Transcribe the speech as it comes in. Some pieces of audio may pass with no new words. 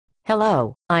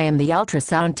Hello, I am the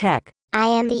ultrasound tech. I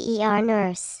am the ER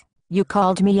nurse. You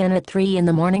called me in at 3 in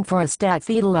the morning for a stat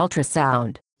fetal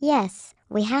ultrasound. Yes,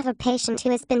 we have a patient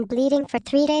who has been bleeding for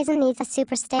 3 days and needs a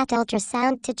superstat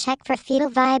ultrasound to check for fetal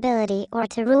viability or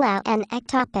to rule out an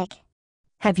ectopic.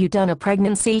 Have you done a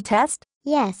pregnancy test?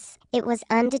 Yes, it was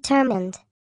undetermined.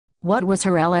 What was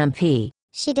her LMP?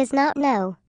 She does not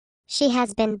know. She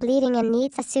has been bleeding and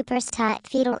needs a superstat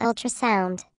fetal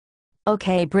ultrasound.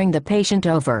 Okay, bring the patient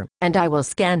over, and I will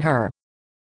scan her.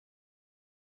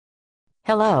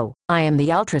 Hello, I am the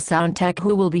ultrasound tech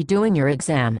who will be doing your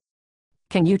exam.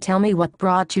 Can you tell me what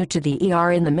brought you to the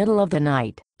ER in the middle of the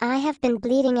night? I have been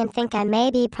bleeding and think I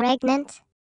may be pregnant.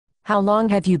 How long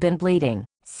have you been bleeding?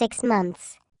 6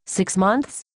 months. 6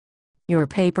 months? Your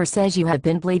paper says you have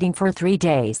been bleeding for 3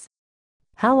 days.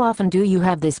 How often do you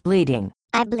have this bleeding?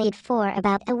 I bleed for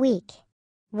about a week.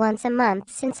 Once a month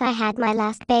since I had my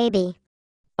last baby.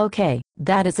 Okay,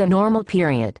 that is a normal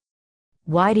period.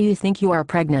 Why do you think you are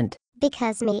pregnant?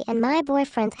 Because me and my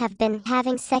boyfriend have been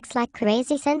having sex like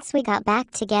crazy since we got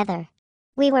back together.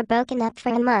 We were broken up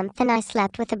for a month and I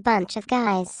slept with a bunch of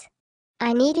guys.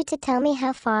 I need you to tell me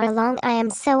how far along I am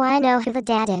so I know who the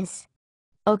dad is.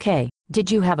 Okay, did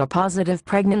you have a positive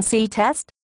pregnancy test?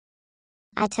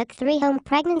 I took 3 home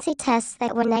pregnancy tests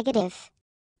that were negative.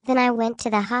 Then I went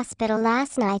to the hospital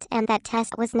last night and that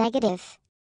test was negative.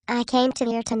 I came to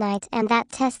here tonight and that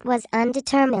test was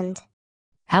undetermined.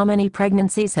 How many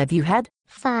pregnancies have you had?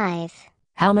 5.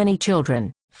 How many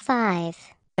children? 5.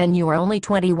 And you are only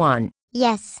 21.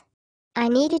 Yes. I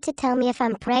need you to tell me if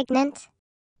I'm pregnant.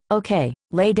 Okay,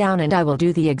 lay down and I will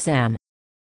do the exam.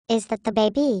 Is that the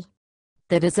baby?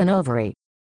 That is an ovary.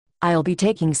 I'll be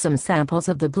taking some samples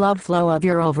of the blood flow of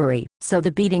your ovary, so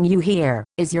the beating you hear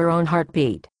is your own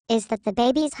heartbeat. Is that the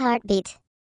baby's heartbeat?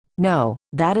 No,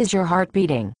 that is your heart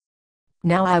beating.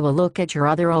 Now I will look at your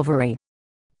other ovary.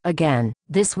 Again,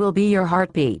 this will be your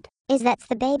heartbeat. Is that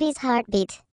the baby's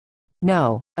heartbeat?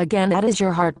 No, again that is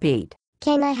your heartbeat.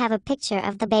 Can I have a picture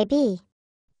of the baby?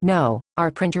 No, our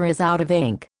printer is out of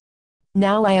ink.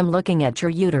 Now I am looking at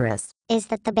your uterus. Is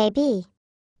that the baby?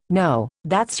 No,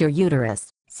 that's your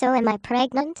uterus. So am I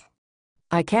pregnant?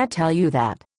 I can't tell you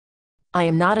that. I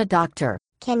am not a doctor.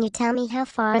 Can you tell me how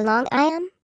far along I am?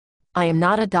 I am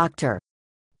not a doctor.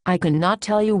 I cannot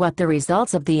tell you what the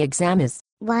results of the exam is.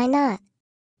 Why not?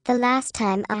 The last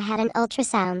time I had an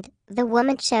ultrasound, the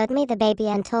woman showed me the baby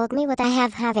and told me what I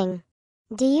have having.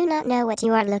 Do you not know what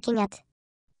you are looking at?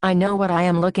 I know what I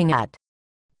am looking at.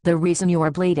 The reason you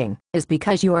are bleeding is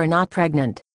because you are not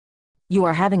pregnant. You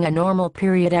are having a normal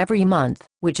period every month,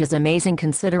 which is amazing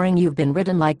considering you've been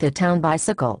ridden like the town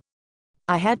bicycle.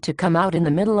 I had to come out in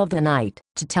the middle of the night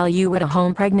to tell you what a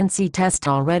home pregnancy test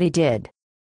already did.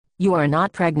 You are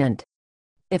not pregnant.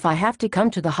 If I have to come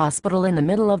to the hospital in the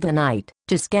middle of the night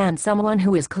to scan someone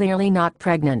who is clearly not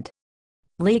pregnant,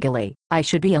 legally, I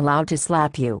should be allowed to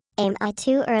slap you. Am I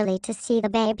too early to see the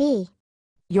baby?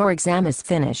 Your exam is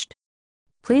finished.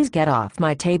 Please get off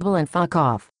my table and fuck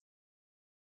off.